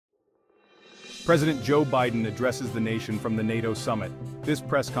President Joe Biden addresses the nation from the NATO summit. This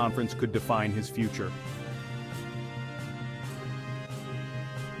press conference could define his future.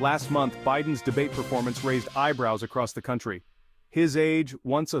 Last month, Biden's debate performance raised eyebrows across the country. His age,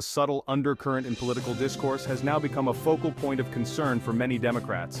 once a subtle undercurrent in political discourse, has now become a focal point of concern for many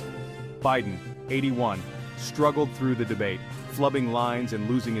Democrats. Biden, 81, struggled through the debate, flubbing lines and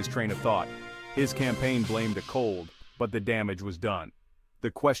losing his train of thought. His campaign blamed a cold, but the damage was done. The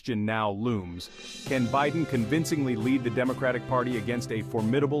question now looms: can Biden convincingly lead the Democratic Party against a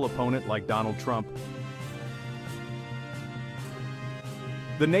formidable opponent like Donald Trump?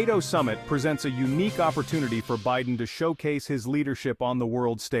 The NATO summit presents a unique opportunity for Biden to showcase his leadership on the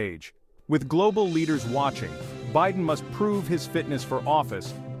world stage. With global leaders watching, Biden must prove his fitness for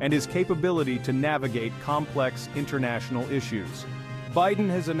office and his capability to navigate complex international issues. Biden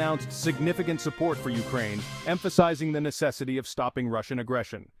has announced significant support for Ukraine, emphasizing the necessity of stopping Russian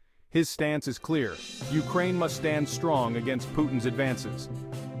aggression. His stance is clear: Ukraine must stand strong against Putin's advances.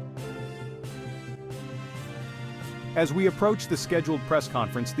 As we approach the scheduled press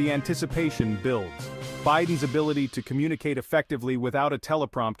conference, the anticipation builds. Biden's ability to communicate effectively without a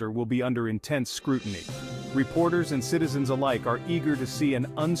teleprompter will be under intense scrutiny. Reporters and citizens alike are eager to see an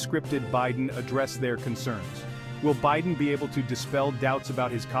unscripted Biden address their concerns. Will Biden be able to dispel doubts about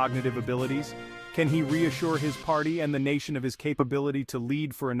his cognitive abilities? Can he reassure his party and the nation of his capability to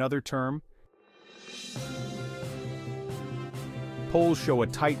lead for another term? Polls show a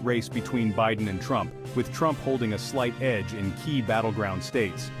tight race between Biden and Trump, with Trump holding a slight edge in key battleground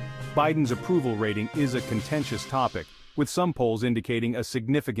states. Biden's approval rating is a contentious topic, with some polls indicating a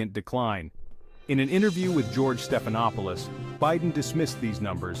significant decline. In an interview with George Stephanopoulos, Biden dismissed these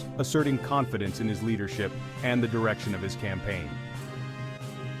numbers, asserting confidence in his leadership and the direction of his campaign.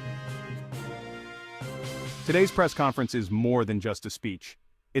 Today's press conference is more than just a speech.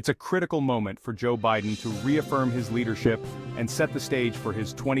 It's a critical moment for Joe Biden to reaffirm his leadership and set the stage for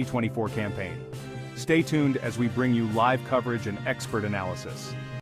his 2024 campaign. Stay tuned as we bring you live coverage and expert analysis.